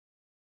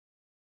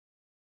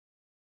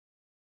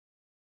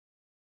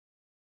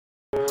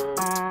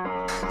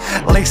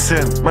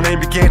Listen, my name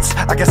begins.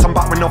 I guess I'm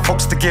back with no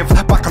fucks to give.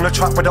 Back on the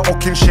track with the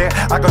hooking shit.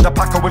 I got the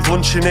packer with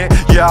lunch in it.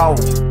 Yo.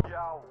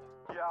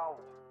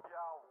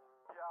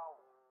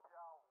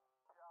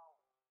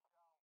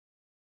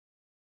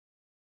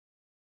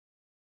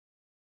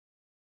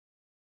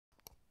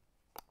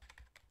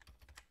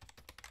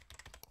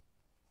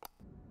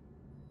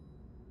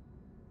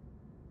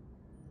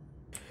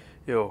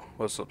 Yo,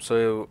 what's up?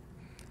 So,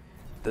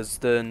 there's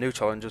the new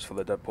challenges for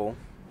the Deadpool,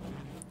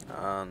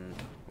 and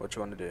what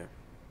you want to do?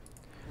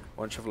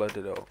 Once you've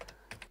loaded it up,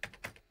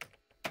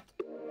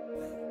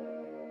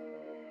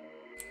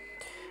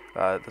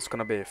 there's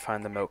gonna be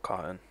find the milk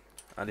carton,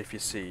 and if you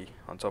see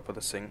on top of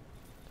the sink,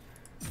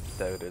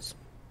 there it is.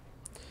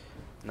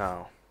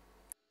 Now,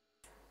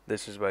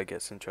 this is where it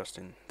gets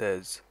interesting.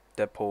 There's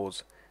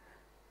Deadpool's.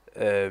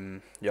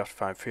 You have to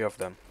find 3 of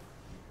them,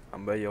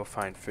 and where you'll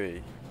find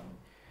 3.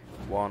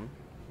 One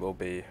will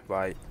be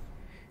right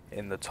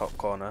in the top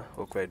corner,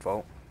 upgrade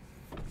vault.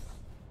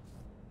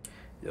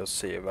 You'll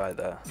see it right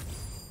there.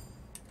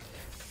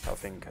 I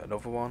think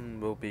another one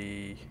will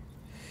be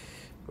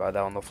right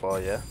there on the floor,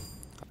 yeah.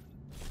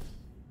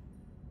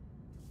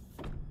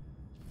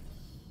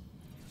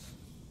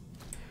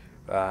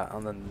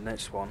 And then the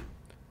next one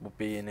will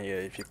be in here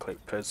if you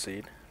click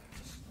proceed.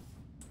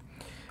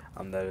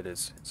 And there it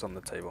is, it's on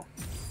the table.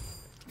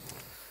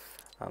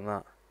 And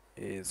that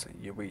is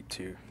your week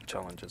 2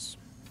 challenges.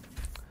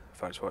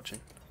 Thanks for watching.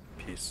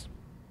 Peace.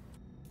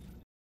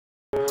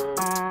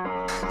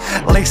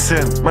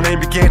 Listen, my name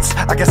begins.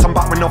 I guess I'm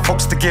back with no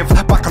fucks to give.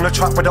 Back on the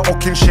track with the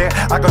hooking shit.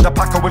 I got the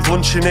packer with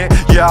lunch in it.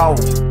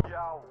 Yo.